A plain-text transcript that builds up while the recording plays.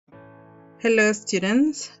Hello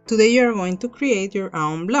students, today you are going to create your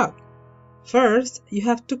own blog. First, you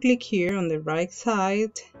have to click here on the right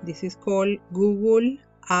side. This is called Google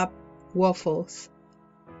App Waffles.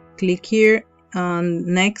 Click here and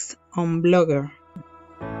next on Blogger.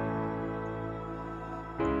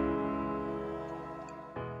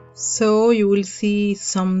 So you will see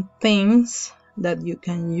some things that you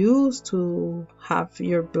can use to have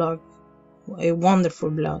your blog, a wonderful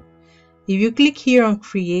blog. If you click here on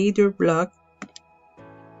create your blog,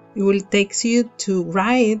 it will take you to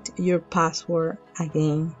write your password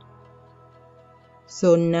again.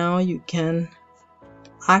 So now you can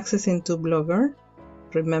access into Blogger.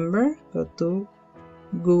 Remember, go to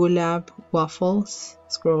Google App Waffles,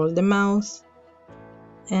 scroll the mouse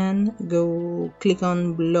and go click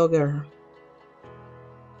on Blogger.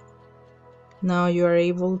 Now you are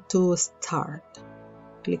able to start.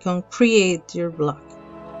 Click on create your blog.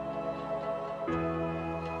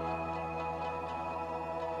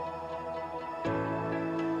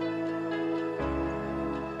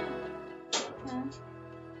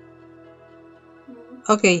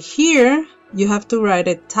 Okay, here you have to write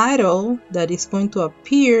a title that is going to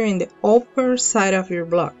appear in the upper side of your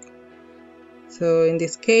blog. So in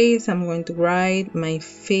this case, I'm going to write my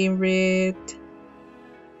favorite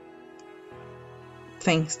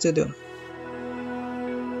things to do.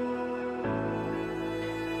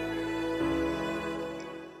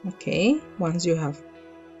 Okay, once you have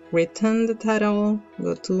written the title,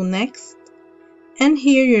 go to next. And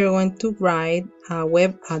here you're going to write a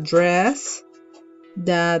web address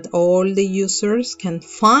that all the users can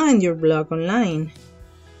find your blog online.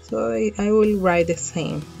 So I will write the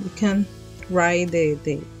same. You can write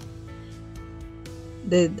the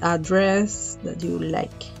address that you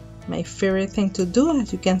like. My favorite thing to do,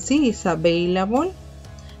 as you can see, is available,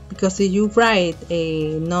 because if you write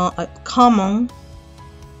a common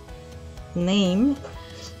name,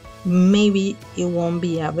 maybe it won't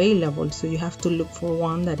be available, so you have to look for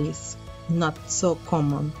one that is not so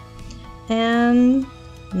common. And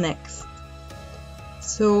next.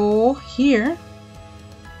 So here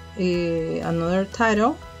another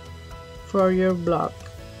title for your blog.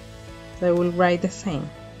 So I will write the same.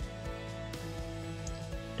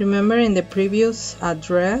 Remember, in the previous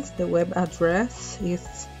address, the web address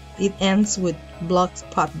it ends with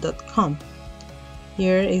blogspot.com.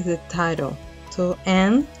 Here is the title. So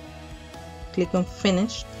and click on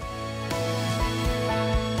finish.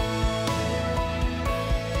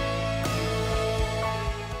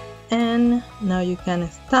 And now you can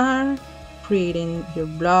start creating your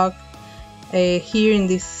blog. Here in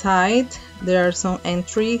this site there are some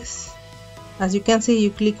entries. As you can see,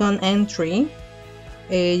 you click on entry,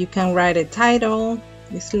 you can write a title.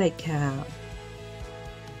 It's like a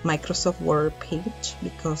Microsoft Word page,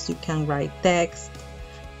 because you can write text,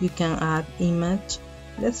 you can add image.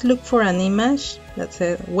 Let's look for an image that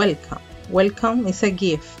says welcome. Welcome is a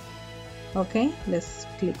GIF. Okay, let's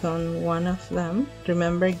click on one of them.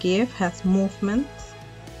 Remember, GIF has movement,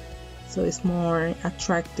 so it's more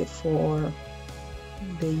attractive for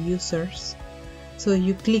the users. So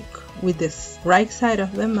you click with the right side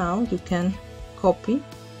of the mouse, you can copy,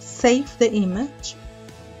 save the image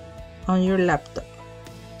on your laptop.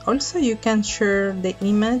 Also, you can share the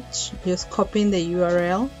image, just copying the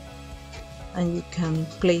URL, and you can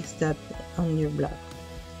place that on your blog.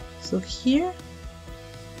 So here,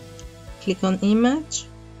 click on image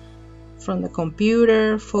from the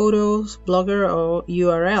computer, photos, Blogger, or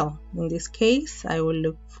URL. In this case, I will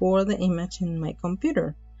look for the image in my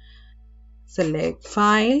computer. Select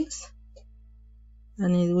files,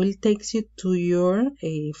 and it will take you to your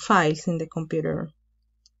files in the computer.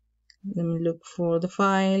 Let me look for the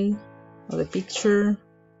file or the picture.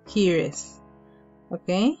 Here it is.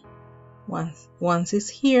 Okay, once it's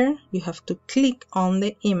here, you have to click on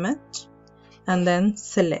the image and then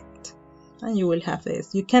select, and you will have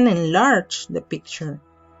this. You can enlarge the picture.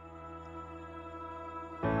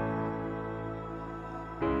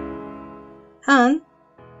 And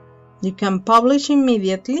you can publish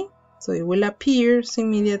immediately, so it will appear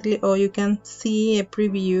immediately, or you can see a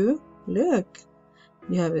preview. Look,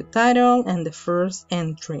 you have a title and the first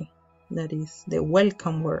entry, that is the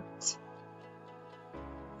welcome words.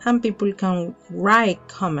 And people can write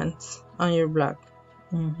comments on your blog.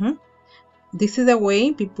 This is the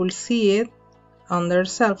way people see it on their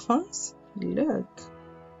cell phones. Look.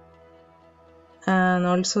 And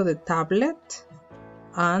also the tablet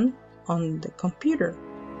and on the computer.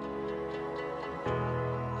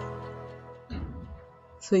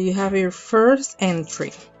 So you have your first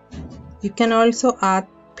entry. You can also add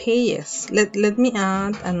pages. Let me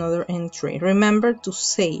add another entry. Remember to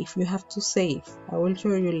save. You have to save. I will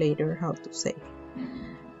show you later how to save.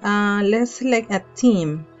 Let's select a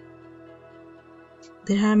theme.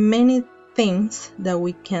 There are many things that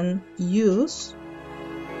we can use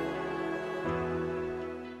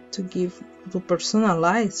to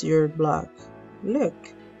personalize your blog. Look,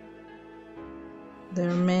 there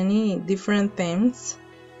are many different themes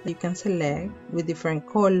you can select with different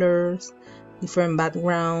colors, different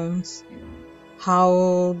backgrounds,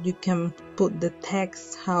 how you can put the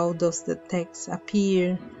text, how does the text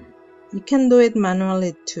appear. You can do it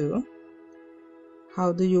manually too.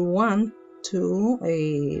 How do you want to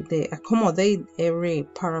accommodate every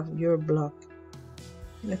part of your blog?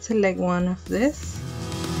 Let's select one of this.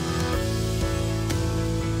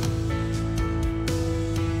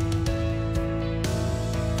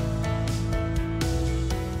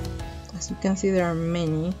 As you can see, there are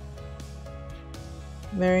many,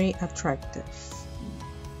 very attractive.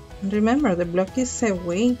 And remember, the blog is a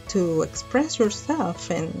way to express yourself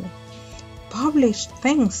and publish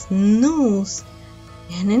things, news,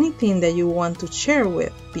 and anything that you want to share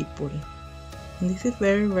with people. And this is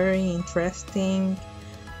very, very interesting,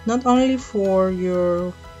 not only for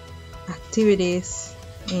your activities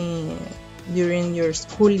during your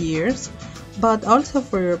school years, but also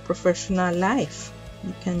for your professional life.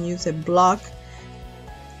 You can use a blog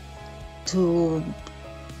to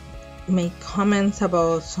make comments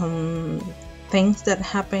about some things that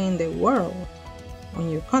happen in the world, on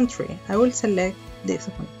your country. I will select this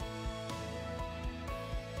one.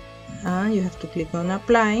 You have to click on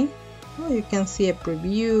apply. You can see a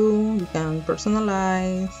preview, you can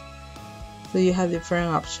personalize, so you have different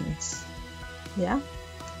options. Yeah,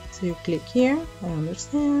 so you click here, I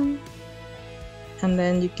understand, and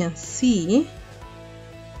then you can see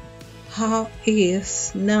how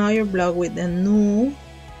is now your blog with a new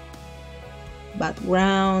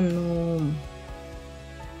background.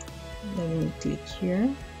 Let me click here.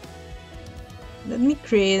 Let me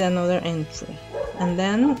create another entry, and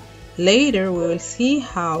then later we will see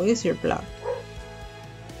how is your blog.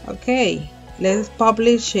 Okay, let's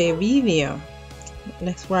publish a video.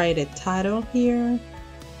 Let's write a title here.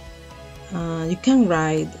 You can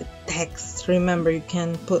write text. Remember, you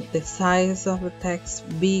can put the size of the text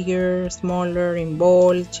bigger, smaller, in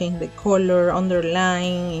bold, change the color,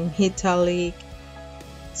 underline, in italic.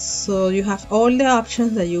 So you have all the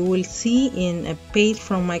options that you will see in a page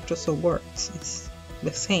from Microsoft Word. It's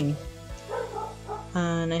the same.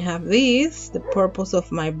 And I have this, the purpose of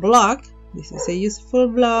my blog. This is a useful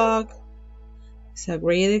blog. It's a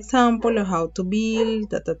great example of how to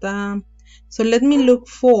build, So let me look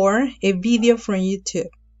for a video from YouTube.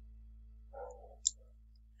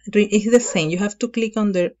 It's the same. You have to click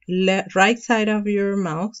on the right side of your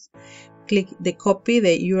mouse, click the copy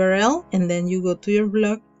the URL, and then you go to your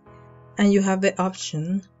blog, and you have the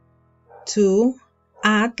option to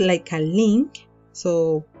add like a link.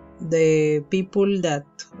 So the people that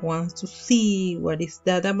want to see what is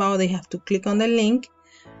that about, they have to click on the link,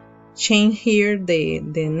 change here the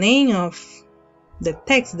name of the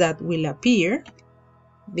text that will appear,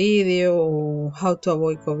 video, how to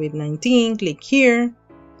avoid COVID-19, click here,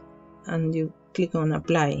 and you click on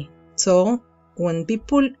apply. So when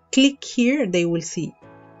people click here, they will see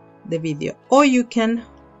the video. Or you can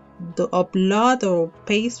upload or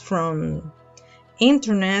paste from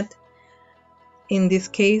internet, in this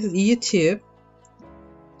case YouTube,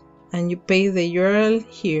 and you paste the URL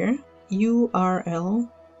here, URL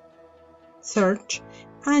search,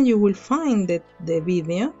 and you will find the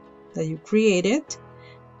video that you created,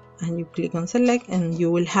 and you click on select, and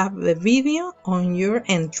you will have the video on your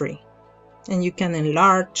entry. And you can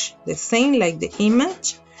enlarge the same like the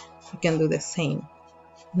image. You can do the same.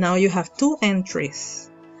 Now you have two entries.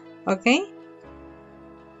 Okay,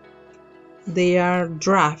 they are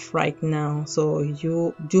draft right now, so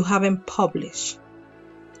you haven't published.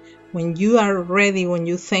 When you are ready, when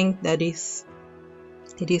you think that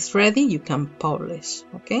it is ready, you can publish.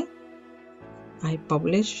 Okay, I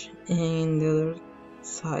publish, and the other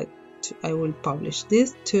side I will publish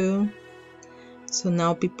this too. So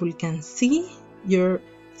now people can see your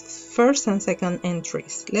first and second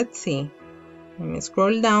entries. Let's see. Let me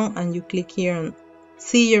scroll down, and you click here and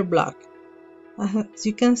see your blog. As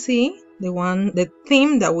you can see, the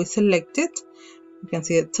theme that we selected, you can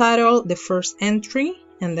see the title, the first entry,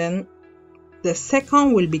 and then the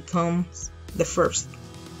second will become the first.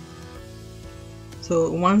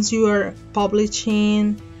 So once you are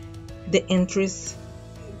publishing, the entries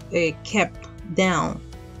kept down,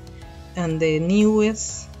 and the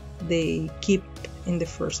newest, they keep in the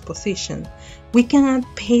first position. We can add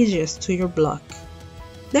pages to your blog.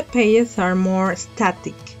 The pages are more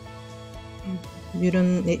static. They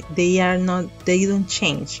don't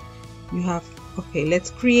change. You have, okay,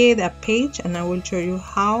 let's create a page and I will show you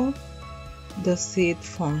how does it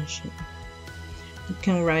function. You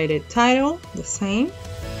can write a title, the same.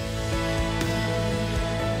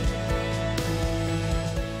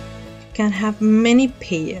 You can have many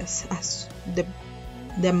pages as the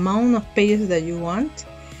amount of pages that you want,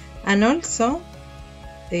 and also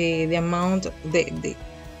the amount,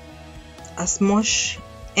 as much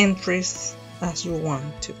entries as you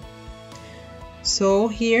want to. So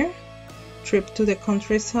here, trip to the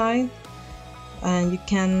countryside, and you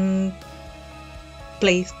can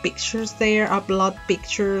place pictures there, upload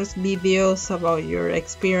pictures, videos about your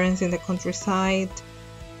experience in the countryside.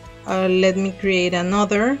 Let me create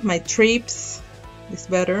another, my trips is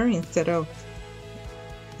better instead of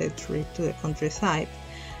the trip to the countryside.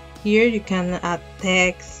 Here you can add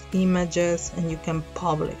text, images, and you can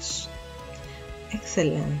publish.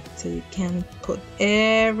 Excellent. So you can put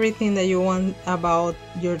everything that you want about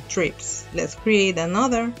your trips. Let's create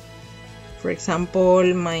another. For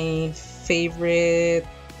example, my favorite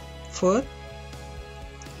food.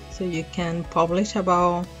 So you can publish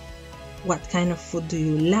about what kind of food do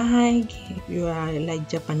you like. If you are like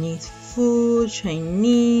Japanese food,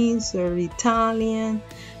 Chinese, or Italian,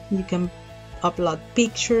 you can upload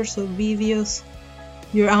pictures or videos,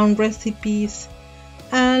 your own recipes.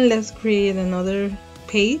 And let's create another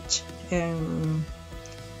page. For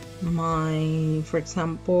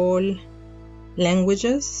example,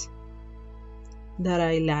 languages that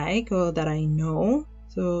I like or that I know.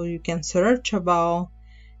 So you can search about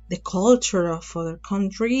the culture of other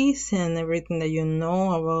countries and everything that you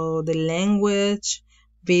know about the language,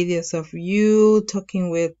 videos of you talking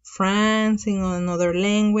with friends in another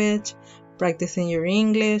language, practicing your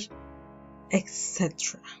English,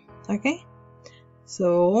 etc. Okay?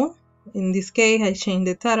 So in this case, I changed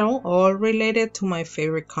the title, all related to my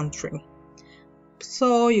favorite country.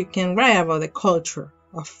 So you can write about the culture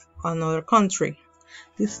of another country.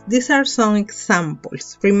 These are some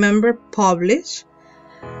examples. Remember, publish.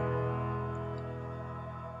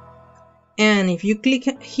 And if you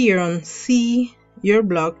click here on see your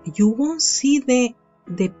blog, you won't see the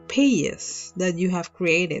pages that you have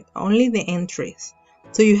created, only the entries.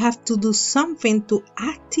 So you have to do something to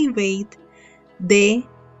activate the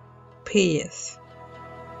pages.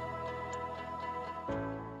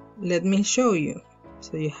 Let me show you.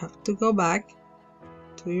 So you have to go back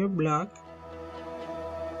to your blog,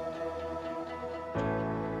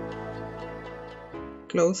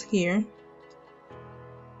 close here,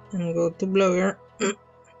 and go to Blogger.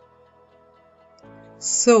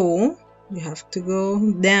 So you have to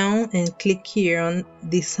go down and click here on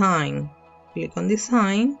design. Click on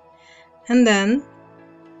design, and then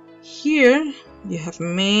here you have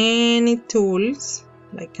many tools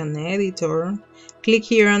like an editor. Click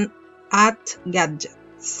here on add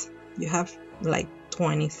gadgets. You have like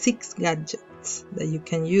 26 gadgets that you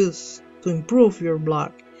can use to improve your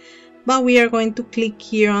blog, but we are going to click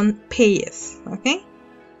here on pages. Okay.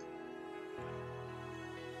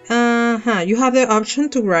 You have the option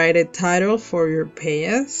to write a title for your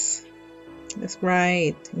pages. Let's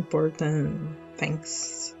write important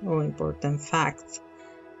things or important facts,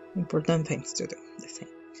 important things to do. The same.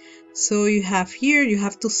 So you have here, you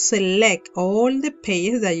have to select all the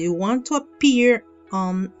pages that you want to appear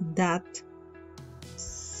on that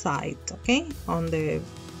site, okay, on the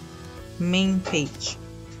main page,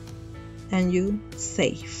 and you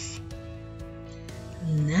save.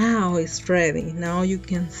 Now it's ready. Now you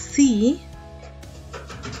can see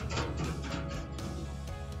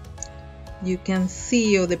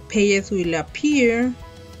all the pages will appear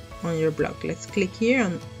on your blog. Let's click here,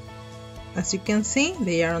 and as you can see,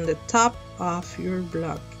 they are on the top of your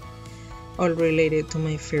blog, all related to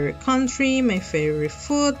my favorite country, my favorite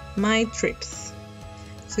food, my trips.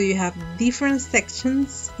 So you have different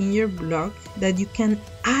sections in your blog that you can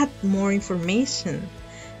add more information,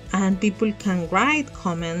 and people can write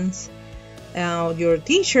comments. Your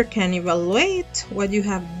teacher can evaluate what you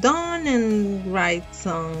have done and write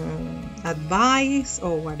some advice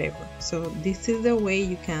or whatever. So this is the way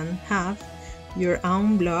you can have your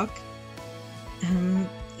own blog and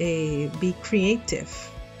be creative,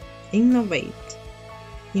 innovate,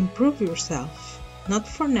 improve yourself, not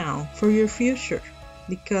for now, for your future,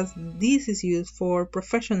 because this is used for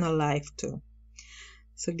professional life too.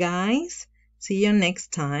 So guys, see you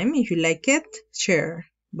next time. If you like it, share.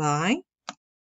 Bye.